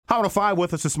How to Five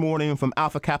with us this morning from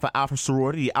Alpha Kappa Alpha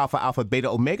Sorority, the Alpha Alpha Beta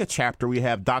Omega chapter. We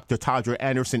have Dr. Tadra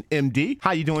Anderson, MD.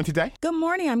 How are you doing today? Good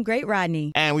morning. I'm great,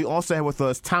 Rodney. And we also have with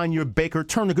us Tanya Baker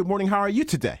Turner. Good morning. How are you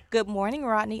today? Good morning,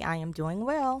 Rodney. I am doing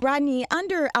well. Rodney,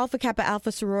 under Alpha Kappa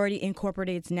Alpha Sorority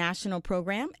Incorporated's national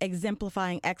program,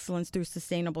 exemplifying excellence through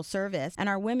sustainable service, and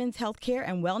our women's healthcare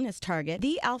and wellness target,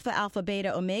 the Alpha Alpha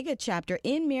Beta Omega chapter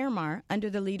in Miramar, under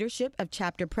the leadership of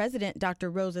chapter president Dr.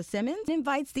 Rosa Simmons,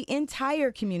 invites the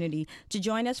entire community to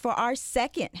join us for our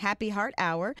second Happy Heart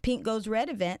Hour Pink Goes Red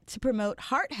event to promote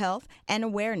heart health and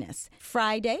awareness.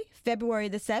 Friday, February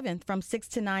the 7th from 6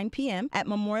 to 9 p.m. at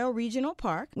Memorial Regional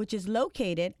Park, which is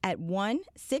located at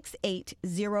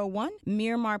 16801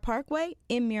 Miramar Parkway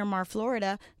in Miramar,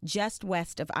 Florida, just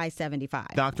west of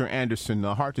I-75. Dr. Anderson,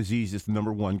 heart disease is the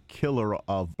number one killer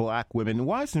of black women.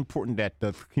 Why is it important that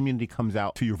the community comes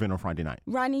out to your event on Friday night?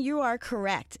 Rodney, you are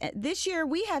correct. This year,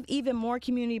 we have even more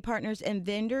community partners and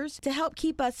vendors to help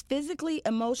keep us physically,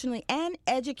 emotionally, and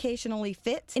educationally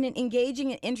fit in an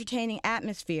engaging and entertaining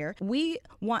atmosphere. We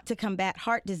want to combat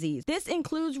heart disease. This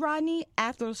includes, Rodney,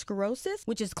 atherosclerosis,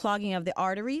 which is clogging of the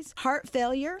arteries, heart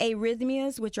failure,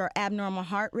 arrhythmias, which are abnormal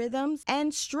heart rhythms,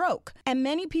 and stroke. And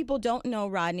many people don't know,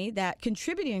 Rodney, that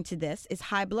contributing to this is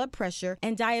high blood pressure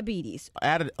and diabetes.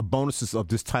 Added bonuses of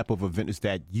this type of event is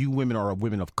that you women are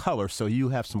women of color, so you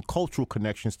have some cultural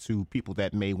connections to people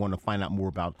that may want to find out more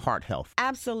about heart health.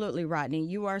 Absolutely, Rodney.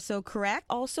 You are so correct.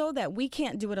 Also, that we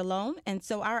can't do it alone. And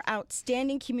so our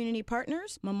outstanding community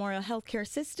partners, Memorial Healthcare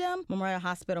System, Memorial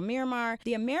Hospital Miramar,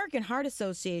 the American Heart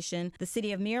Association, the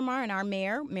City of Miramar, and our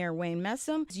mayor, Mayor Wayne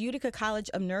Messam, Utica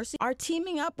College of Nursing, are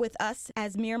teaming up with us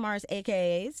as Miramar's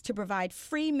AKAs to provide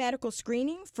free medical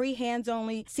screenings, free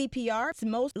hands-only CPR.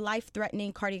 Most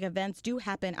life-threatening cardiac events do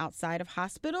happen outside of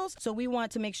hospitals. So we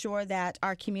want to make sure that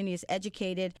our community is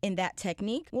educated in that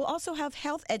technique. We'll also have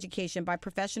health education by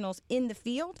professionals in the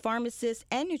field, pharmacists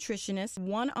and nutritionists,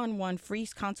 one-on-one free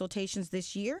consultations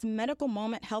this year, medical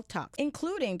moment health talks,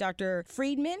 including Dr.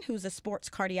 Friedman, who's a sports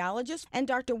cardiologist, and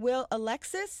Dr. Will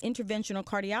Alexis, interventional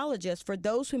cardiologist, for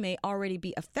those who may already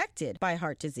be affected by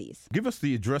heart disease. Give us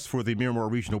the address for the Miramar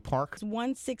Regional Park. It's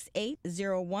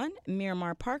 16801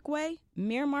 Miramar Parkway,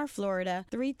 Miramar, Florida,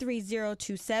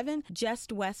 33027,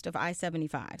 just west of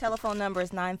I-75. Telephone number is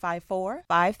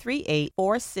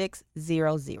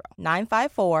 954-538-4600.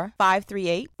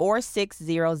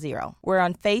 954-538-4600. We're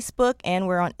on Facebook and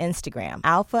we're on Instagram.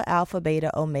 Alpha Alpha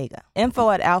Beta Omega.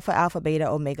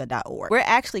 info@alphaalphabetaomega.org. We're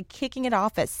actually kicking it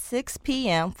off at 6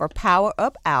 p.m. for Power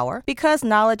Up Hour. Because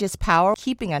knowledge is power,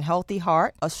 keeping a healthy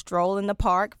heart, a stroll in the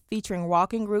park featuring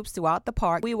walking groups throughout the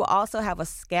park. We will also have a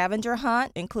scavenger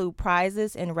hunt, include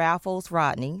prizes and raffles,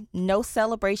 Rodney. No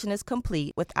celebration is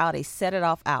complete without a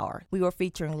set-it-off hour. We were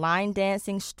featuring line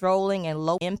dancing, strolling, and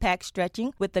low-impact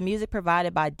stretching with the music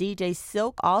provided by DJ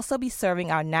Silk. Also be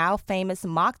serving our now famous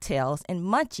mocktails and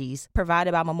munchies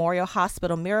provided by Memorial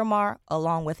Hospital Miramar,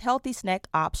 along with healthy snack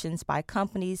options by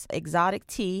companies Exotic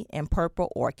Tea and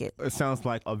Purple Orchid. It sounds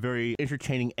like a very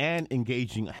entertaining and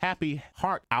engaging Happy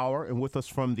Heart Hour. And with us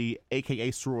from the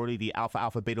AKA sorority, the Alpha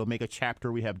Alpha Beta Omega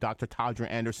chapter, we have Dr. Tadra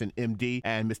Anderson, MD,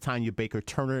 and Ms. Tanya Baker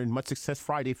Turner. And much success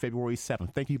Friday, February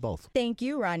 7th. Thank you both. Thank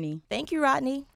you, Rodney. Thank you, Rodney.